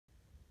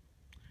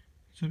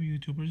What's up,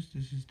 YouTubers?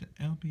 This is the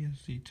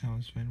LBSC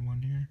Talisman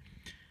one here,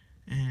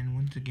 and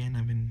once again,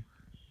 I've been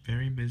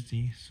very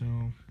busy, so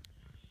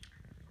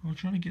I'll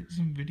try to get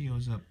some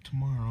videos up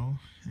tomorrow,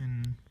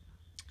 and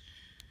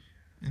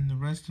the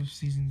rest of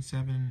season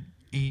 7,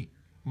 8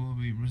 will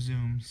be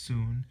resumed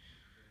soon.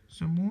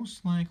 So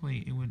most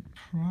likely, it would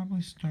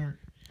probably start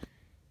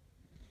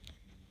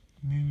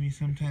maybe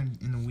sometime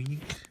in a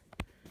week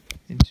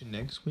into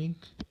next week,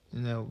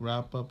 and that'll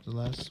wrap up the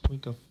last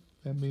week of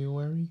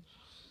February.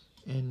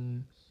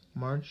 And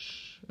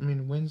next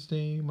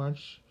Wednesday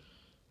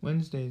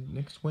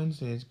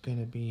is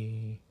gonna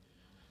be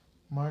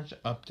March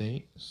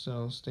update,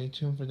 so stay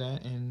tuned for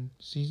that. And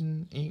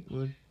season 8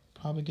 would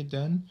probably get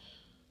done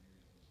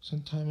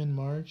sometime in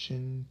March,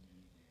 and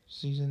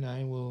season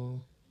 9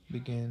 will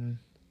begin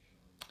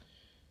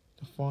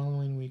the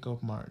following week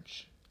of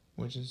March,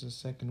 which is the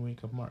second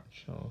week of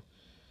March.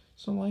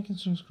 So like and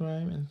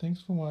subscribe, and thanks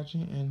for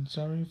watching, and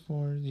sorry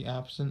for the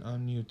absence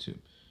on YouTube.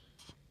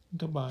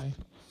 Goodbye.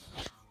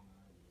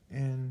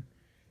 And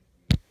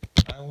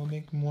I will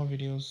make more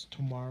videos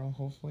tomorrow,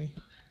 hopefully,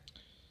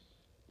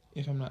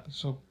 if I'm not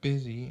so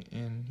busy.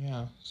 And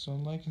yeah, so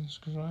like and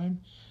subscribe,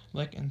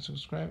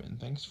 and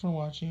thanks for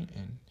watching,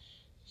 and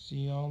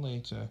see y'all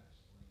later.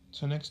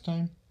 Till next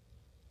time,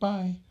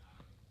 bye.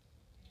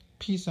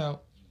 Peace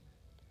out.